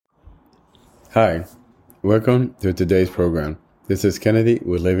Hi, welcome to today's program. This is Kennedy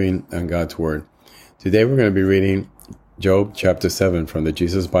with Living on God's Word. Today we're going to be reading Job chapter 7 from the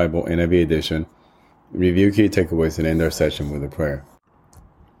Jesus Bible NIV edition, review key takeaways, and end our session with a prayer.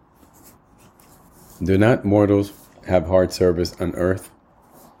 Do not mortals have hard service on earth?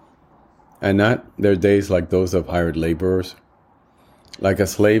 And not their days like those of hired laborers? Like a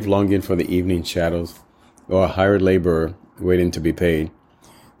slave longing for the evening shadows, or a hired laborer waiting to be paid.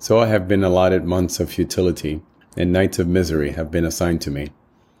 So I have been allotted months of futility, and nights of misery have been assigned to me.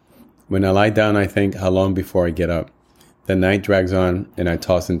 When I lie down, I think, how long before I get up? The night drags on, and I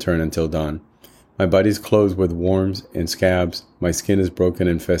toss and turn until dawn. My body is clothed with worms and scabs. My skin is broken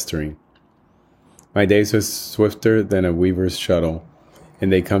and festering. My days are swifter than a weaver's shuttle,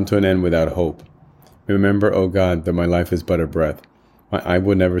 and they come to an end without hope. Remember, O God, that my life is but a breath. My eye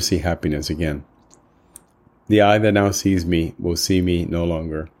will never see happiness again. The eye that now sees me will see me no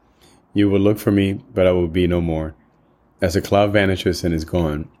longer. You will look for me, but I will be no more. As a cloud vanishes and is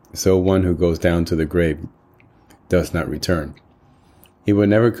gone, so one who goes down to the grave does not return. He will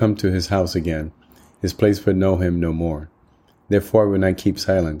never come to his house again. His place would know him no more. Therefore I will not keep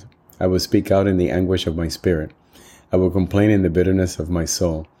silent. I will speak out in the anguish of my spirit. I will complain in the bitterness of my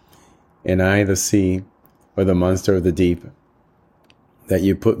soul. And I, the sea, or the monster of the deep, that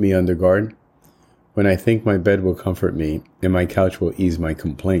you put me under guard? When I think my bed will comfort me, and my couch will ease my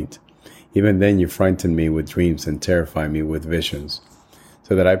complaint, even then you frighten me with dreams and terrify me with visions,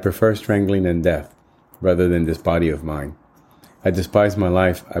 so that I prefer strangling and death, rather than this body of mine. I despise my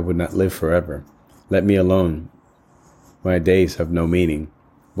life. I would not live forever. Let me alone. My days have no meaning.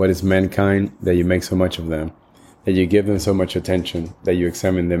 What is mankind, that you make so much of them, that you give them so much attention, that you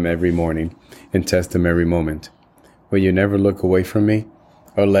examine them every morning, and test them every moment? Will you never look away from me?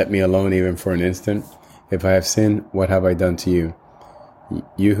 Or let me alone even for an instant? If I have sinned, what have I done to you?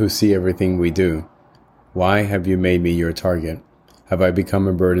 You who see everything we do, why have you made me your target? Have I become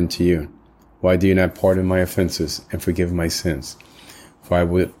a burden to you? Why do you not pardon my offenses and forgive my sins? For I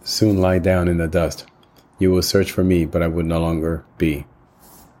would soon lie down in the dust. You will search for me, but I would no longer be.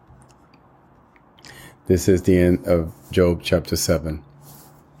 This is the end of Job chapter 7.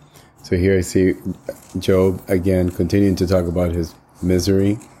 So here I see Job again continuing to talk about his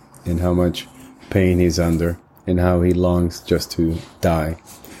misery and how much pain he's under and how he longs just to die,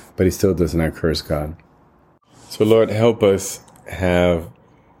 but he still does not curse God. So Lord, help us have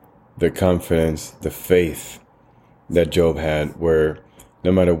the confidence, the faith that Job had, where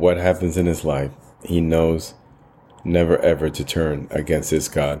no matter what happens in his life, he knows never ever to turn against his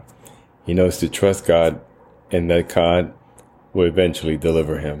God. He knows to trust God and that God will eventually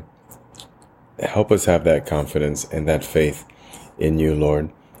deliver him. Help us have that confidence and that faith in you,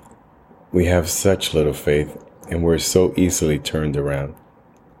 Lord. We have such little faith, and we're so easily turned around.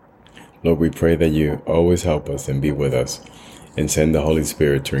 Lord, we pray that you always help us and be with us, and send the Holy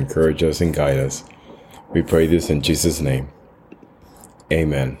Spirit to encourage us and guide us. We pray this in Jesus' name.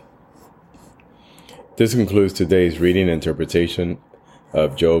 Amen. This concludes today's reading and interpretation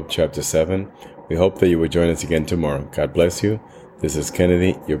of Job chapter 7. We hope that you will join us again tomorrow. God bless you. This is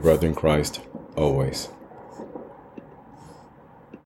Kennedy, your brother in Christ, always.